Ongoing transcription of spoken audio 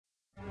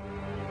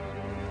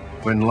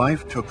When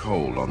life took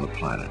hold on the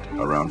planet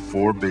around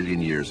 4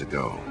 billion years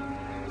ago,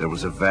 there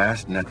was a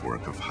vast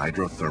network of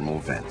hydrothermal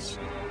vents,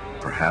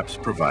 perhaps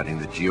providing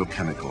the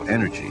geochemical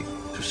energy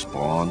to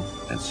spawn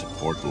and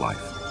support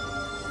life.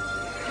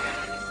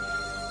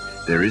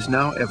 There is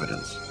now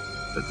evidence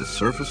that the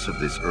surface of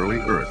this early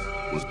Earth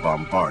was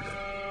bombarded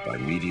by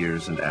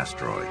meteors and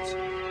asteroids.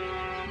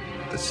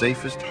 The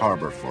safest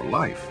harbor for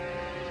life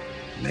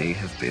may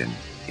have been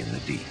in the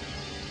deep.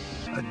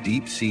 A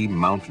deep-sea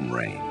mountain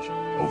range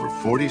over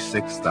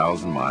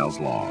 46,000 miles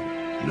long,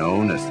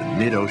 known as the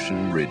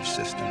mid-ocean ridge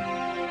system.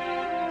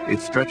 It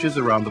stretches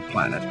around the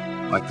planet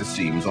like the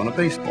seams on a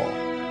baseball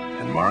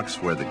and marks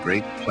where the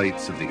great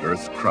plates of the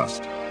Earth's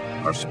crust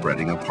are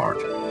spreading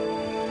apart.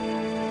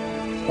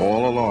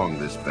 All along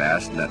this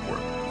vast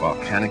network,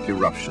 volcanic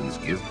eruptions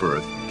give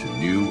birth to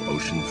new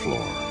ocean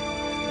floor.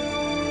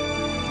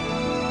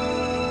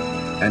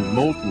 And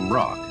molten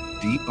rock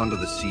deep under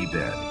the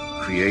seabed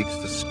creates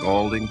the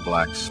scalding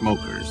black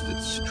smokers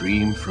that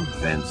stream from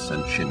vents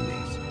and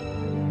chimneys.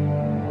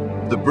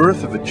 The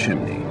birth of a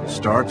chimney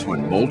starts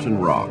when molten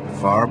rock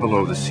far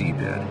below the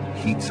seabed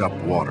heats up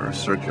water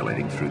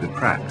circulating through the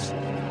cracks.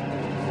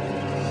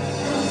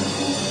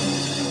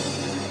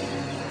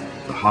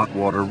 The hot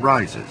water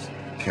rises,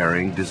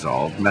 carrying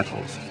dissolved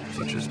metals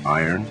such as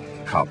iron,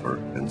 copper,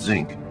 and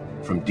zinc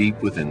from deep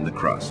within the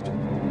crust.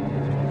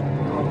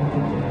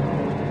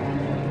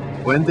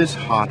 When this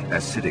hot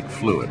acidic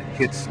fluid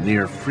hits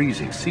near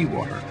freezing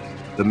seawater,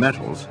 the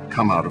metals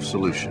come out of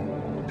solution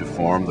to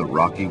form the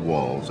rocky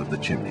walls of the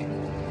chimney.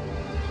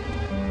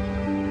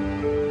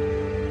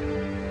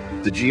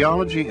 The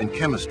geology and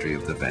chemistry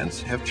of the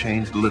vents have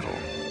changed little.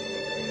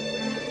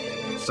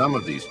 Some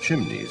of these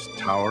chimneys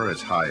tower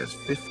as high as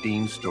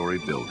 15-story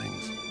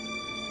buildings.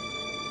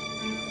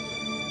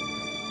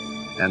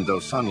 And though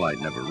sunlight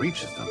never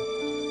reaches them,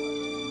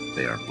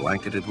 they are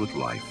blanketed with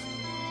life.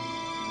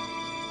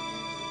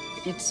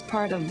 It's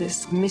part of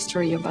this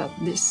mystery about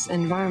this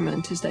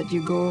environment is that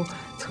you go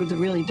through the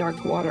really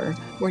dark water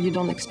where you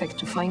don't expect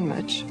to find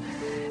much.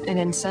 And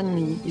then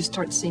suddenly you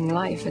start seeing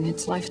life, and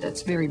it's life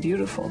that's very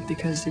beautiful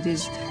because it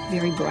is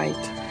very bright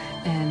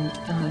and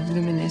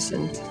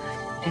luminescent,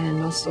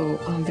 and also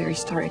very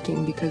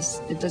striking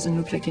because it doesn't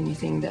look like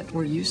anything that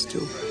we're used to.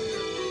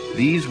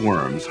 These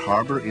worms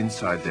harbor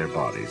inside their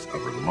bodies a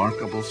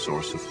remarkable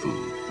source of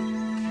food,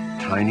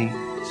 tiny,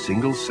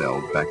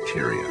 single-celled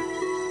bacteria.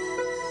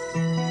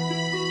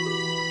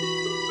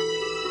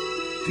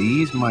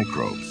 These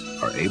microbes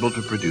are able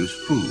to produce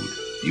food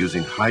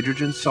using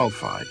hydrogen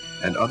sulfide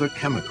and other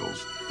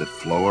chemicals that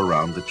flow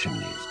around the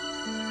chimneys.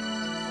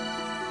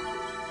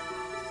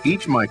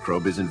 Each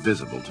microbe is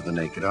invisible to the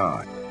naked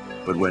eye,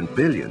 but when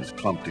billions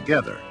clump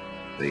together,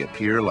 they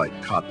appear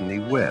like cottony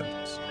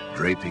webs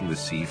draping the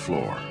sea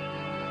floor.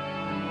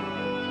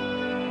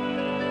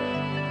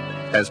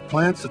 As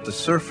plants at the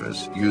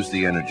surface use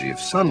the energy of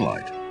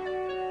sunlight,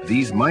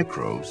 these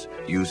microbes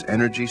use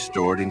energy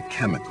stored in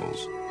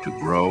chemicals to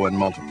grow and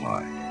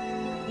multiply.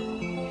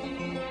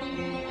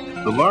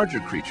 The larger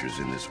creatures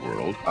in this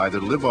world either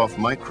live off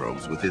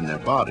microbes within their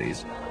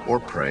bodies or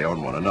prey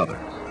on one another.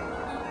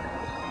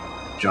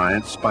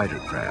 Giant spider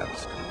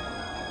crabs,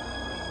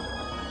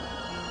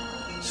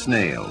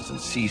 snails and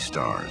sea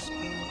stars,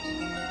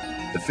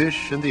 the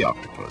fish and the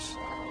octopus,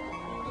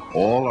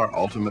 all are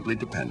ultimately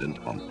dependent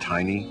on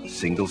tiny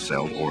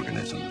single-celled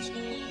organisms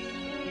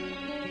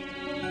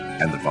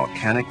and the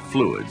volcanic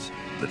fluids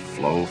that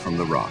flow from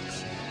the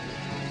rocks.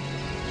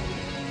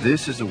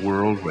 This is a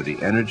world where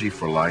the energy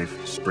for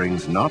life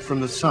springs not from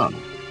the sun,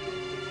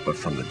 but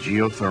from the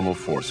geothermal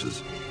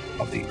forces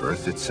of the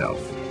Earth itself.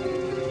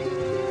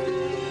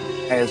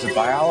 As a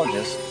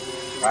biologist,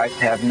 I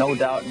have no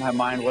doubt in my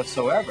mind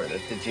whatsoever that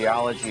the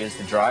geology is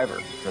the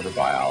driver for the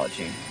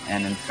biology.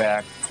 And in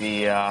fact,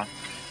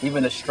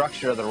 even the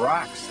structure of the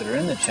rocks that are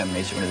in the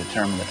chimneys are going to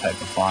determine the type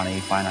of fauna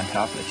you find on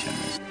top of the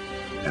chimneys.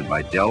 And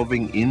by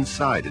delving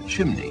inside a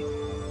chimney,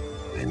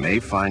 they may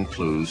find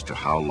clues to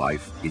how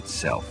life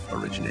itself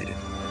originated.